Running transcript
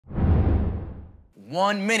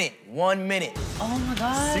1 minute, 1 minute. Oh my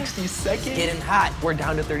God. 60 seconds? Getting hot. We're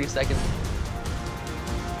down to 30 seconds.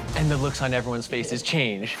 And the looks on everyone's faces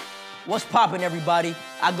change. What's poppin', everybody?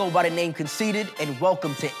 I go by the name Conceited, and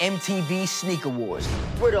welcome to MTV Sneaker Wars.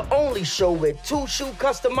 We're the only show where two shoe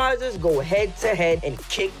customizers go head-to-head and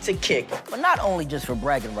kick-to-kick. But not only just for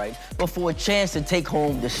bragging rights, but for a chance to take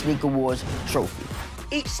home the Sneaker Wars trophy.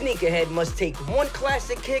 Each sneakerhead must take one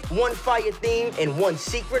classic kick, one fire theme, and one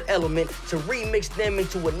secret element to remix them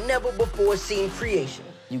into a never-before-seen creation.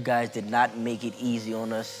 You guys did not make it easy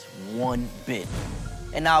on us one bit.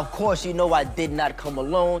 And now, of course, you know I did not come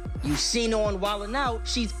alone. You've seen her on Wildin' Out.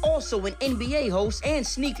 She's also an NBA host and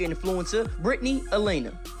sneaker influencer, Brittany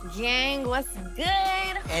Elena. Gang, what's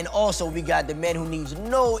good? And also, we got the man who needs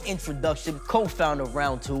no introduction, co-founder of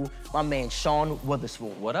Round 2, my man Sean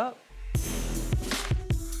Witherspoon. What up?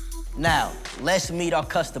 Now, let's meet our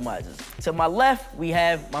customizers. To my left, we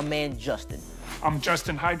have my man Justin. I'm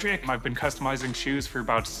Justin Hydrick. I've been customizing shoes for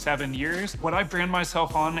about 7 years. What I brand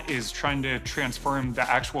myself on is trying to transform the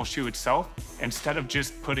actual shoe itself instead of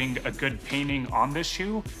just putting a good painting on this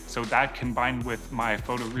shoe. So that combined with my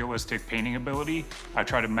photorealistic painting ability, I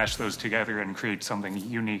try to mesh those together and create something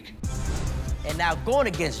unique. And now going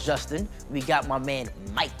against Justin, we got my man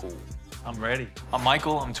Michael. I'm ready. I'm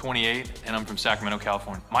Michael, I'm 28, and I'm from Sacramento,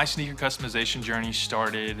 California. My sneaker customization journey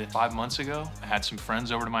started 5 months ago. I had some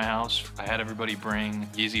friends over to my house. I had everybody bring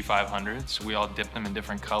Yeezy 500s. We all dipped them in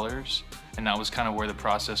different colors. And that was kind of where the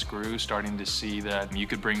process grew, starting to see that you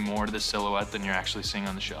could bring more to the silhouette than you're actually seeing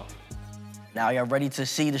on the shelf. Now y'all ready to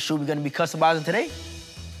see the shoe we're gonna be customizing today?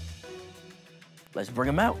 Let's bring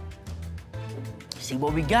them out. See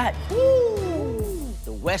what we got. Woo!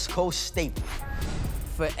 The West Coast staple.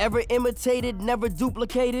 Forever imitated, never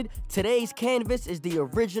duplicated, today's canvas is the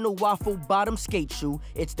original waffle bottom skate shoe.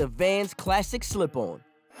 It's the VANS Classic Slip-On.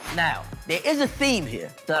 Now, there is a theme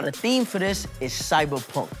here. Now, the theme for this is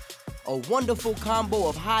cyberpunk. A wonderful combo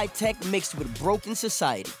of high-tech mixed with broken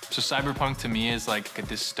society. So cyberpunk to me is like a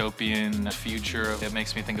dystopian future. It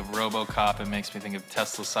makes me think of RoboCop. It makes me think of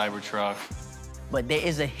Tesla Cybertruck. But there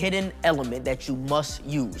is a hidden element that you must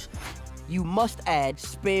use. You must add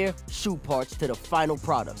spare shoe parts to the final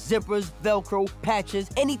product. Zippers, Velcro, patches,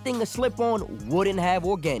 anything a slip-on wouldn't have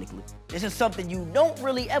organically. This is something you don't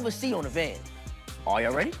really ever see on a van. Are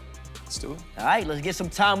y'all ready? Let's do it. All right, let's get some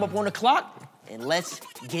time up on the clock, and let's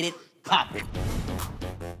get it popping.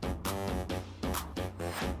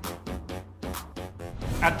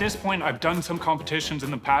 At this point, I've done some competitions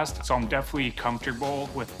in the past, so I'm definitely comfortable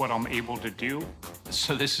with what I'm able to do.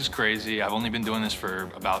 So this is crazy. I've only been doing this for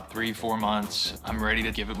about 3-4 months. I'm ready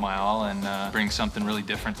to give it my all and bring something really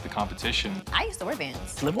different to the competition. I used to wear Vans.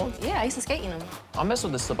 Slip-ons? Yeah, I used to skate in them. I'll mess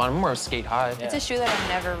with the slip-on. I'm more of skate high. It's a shoe that I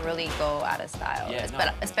never really go out of style,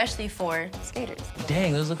 but especially for skaters.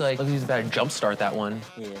 Dang, those look like he's about to jump start that one.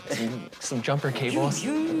 Yeah. Some jumper cables.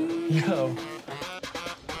 Yo.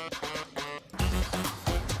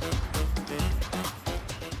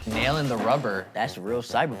 Nailing the rubber. That's real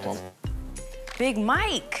cyberpunk. Big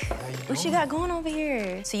Mike, what you got going over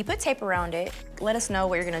here? So you put tape around it. Let us know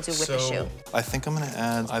what you're gonna do with the shoe. I think I'm gonna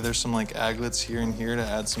add either some like aglets here and here to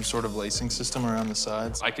add some sort of lacing system around the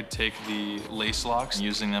sides. I could take the lace locks,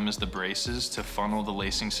 using them as the braces to funnel the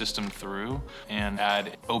lacing system through, and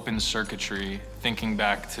add open circuitry, thinking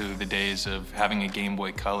back to the days of having a Game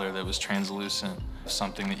Boy Color that was translucent,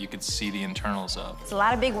 something that you could see the internals of. It's a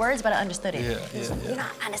lot of big words, but I understood it. Yeah. You know,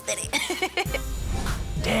 I understood it.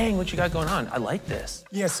 Dang, what you got going on? I like this.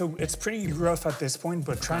 Yeah, so it's pretty rough at this point,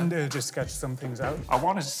 but trying to just sketch some things out. I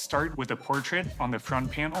want to start with a portrait on the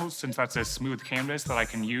front panel, since that's a smooth canvas that I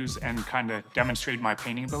can use and kind of demonstrate my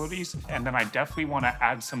painting abilities. And then I definitely want to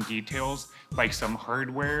add some details, like some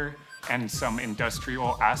hardware and some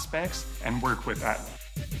industrial aspects, and work with that.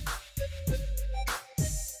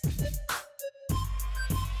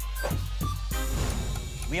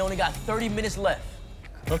 We only got 30 minutes left.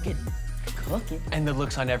 Cook it. Cook it. And the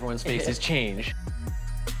looks on everyone's faces change.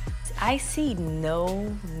 I see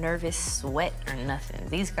no nervous sweat or nothing.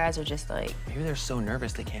 These guys are just like... Maybe they're so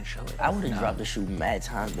nervous they can't show it. I would have dropped the shoe mad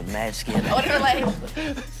times, but mad scared. Oh, they're like...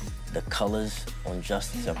 The colors on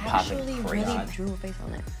Justin's are popping crazy. Really drew a face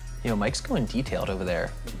on it. Yo, Mike's going detailed over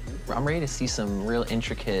there. I'm ready to see some real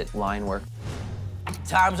intricate line work.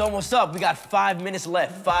 Time's almost up. We got 5 minutes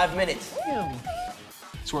left. 5 minutes.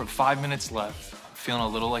 So we're at 5 minutes left. Feeling a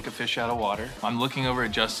little like a fish out of water. I'm looking over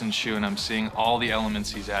at Justin's shoe and I'm seeing all the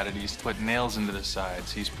elements he's added. He's put nails into the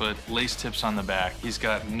sides. He's put lace tips on the back. He's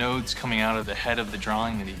got nodes coming out of the head of the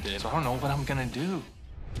drawing that he did. So I don't know what I'm gonna do.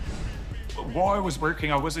 While I was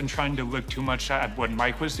working, I wasn't trying to look too much at what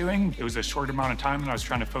Mike was doing. It was a short amount of time and I was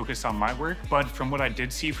trying to focus on my work. But from what I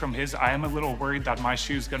did see from his, I am a little worried that my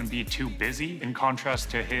shoe's gonna be too busy in contrast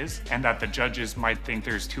to his, and that the judges might think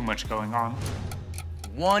there's too much going on.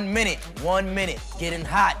 1 minute, getting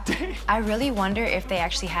hot. I really wonder if they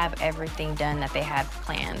actually have everything done that they had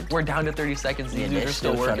planned. We're down to 30 seconds. Yeah, These dudes they're are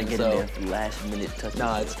still trying working, to get so. in there for last minute touch.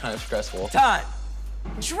 Nah, it's kind of stressful. Time.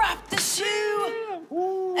 Drop the shoe.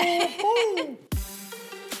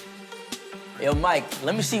 Yo, Mike,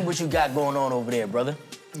 let me see what you got going on over there, brother.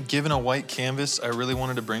 Given a white canvas, I really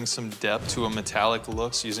wanted to bring some depth to a metallic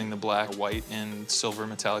looks using the black, white, and silver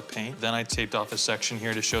metallic paint. Then I taped off a section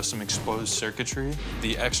here to show some exposed circuitry.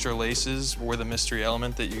 The extra laces were the mystery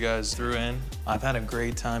element that you guys threw in. I've had a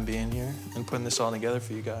great time being here and putting this all together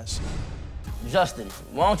for you guys. Justin,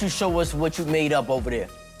 why don't you show us what you made up over there?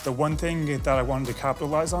 The one thing that I wanted to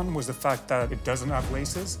capitalize on was the fact that it doesn't have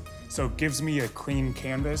laces, so it gives me a clean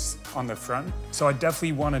canvas on the front. So I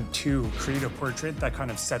definitely wanted to create a portrait that kind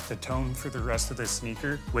of set the tone for the rest of the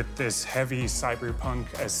sneaker with this heavy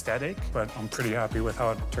cyberpunk aesthetic, but I'm pretty happy with how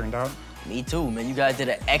it turned out. Me too, man. You guys did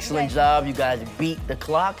an excellent job. You guys beat the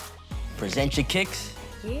clock. Present your kicks.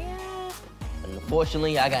 Yeah. And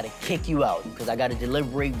unfortunately, I gotta kick you out because I gotta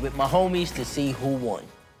deliberate with my homies to see who won.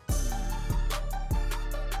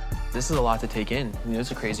 This is a lot to take in. You know,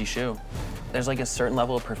 it's a crazy shoe. There's like a certain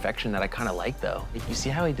level of perfection that I kind of like though. You see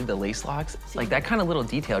how he did the lace locks? Like that kind of little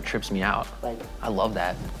detail trips me out. I love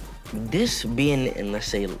that. This being in, let's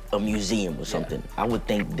say, a museum or something, I would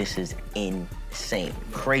think this is insane,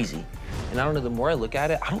 crazy. And I don't know, the more I look at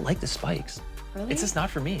it, I don't like the spikes. Really? It's just not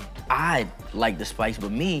for me. I like the spikes,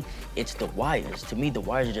 but me, it's the wires. To me, the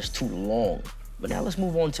wires are just too long. But now let's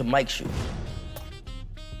move on to Mike's shoe.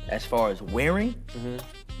 As far as wearing,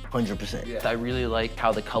 100%. I really like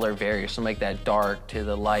how the color varies from like that dark to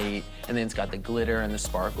the light, and then it's got the glitter and the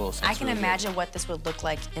sparkles. So I it's can really imagine what this would look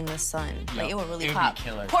like in the sun. Like it would really It would be pop.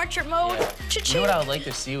 killer. Portrait mode. Yeah. Cha-ching. You know what I would like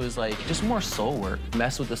to see was like just more soul work.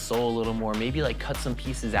 Mess with the soul a little more. Maybe like cut some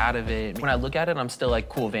pieces out of it. When I look at it, I'm still like,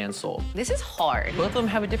 cool, VANS soul. This is hard. Both of them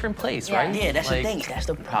have a different place, Yeah. right? Yeah, that's like, the thing. That's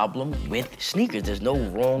the problem with sneakers. There's no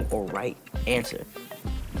wrong or right answer.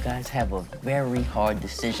 You guys have a very hard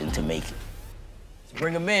decision to make.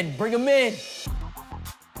 Bring them in, bring them in.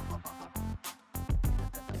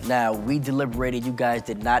 Now, we deliberated. You guys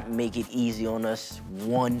did not make it easy on us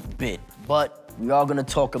one bit. But we are gonna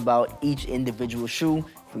talk about each individual shoe.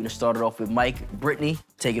 We're gonna start it off with Mike. Brittany,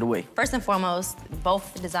 take it away. First and foremost,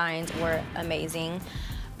 both the designs were amazing.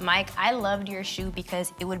 Mike, I loved your shoe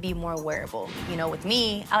because it would be more wearable. You know, with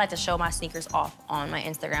me, I like to show my sneakers off on my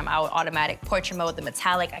Instagram. I would automatic portrait mode, the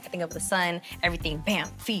metallic, I could think of the sun, everything, bam,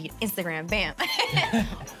 feed, Instagram, bam.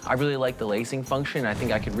 I really like the lacing function. I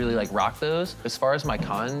think I could really like rock those. As far as my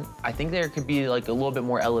con, I think there could be like a little bit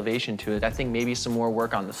more elevation to it. I think maybe some more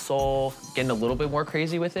work on the sole, getting a little bit more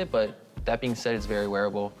crazy with it, but that being said, it's very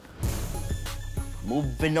wearable.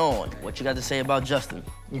 Moving on. What you got to say about Justin?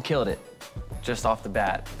 You killed it. Just off the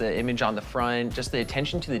bat. The image on the front, just the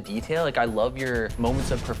attention to the detail. Like, I love your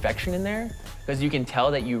moments of perfection in there because you can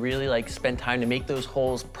tell that you really like spend time to make those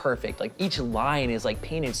holes perfect. Like each line is like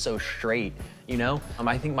painted so straight, you know?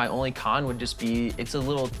 I think my only con would just be it's a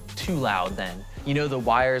little too loud then. You know, the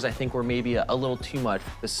wires I think were maybe a little too much.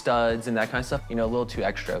 The studs and that kind of stuff, you know, a little too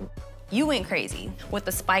extra. You went crazy with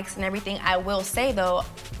the spikes and everything. I will say though,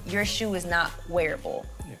 your shoe is not wearable.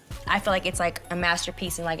 I feel like it's like a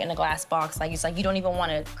masterpiece in a glass box. Like it's like you don't even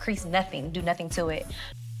want to crease nothing, do nothing to it.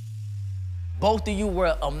 Both of you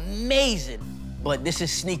were amazing, but this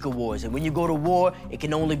is Sneaker Wars, and when you go to war, it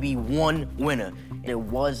can only be one winner. It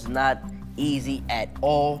was not easy at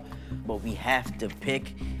all, but we have to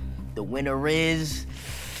pick. The winner is...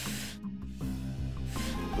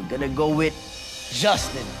 We're gonna go with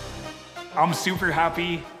Justin. I'm super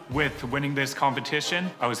happy with winning this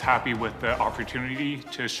competition. I was happy with the opportunity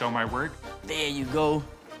to show my work. There you go.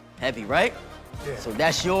 Heavy, right? Yeah. So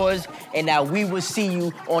that's yours. And now we will see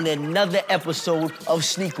you on another episode of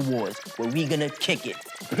Sneaker Wars, where we're gonna kick it.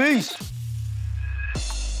 Peace.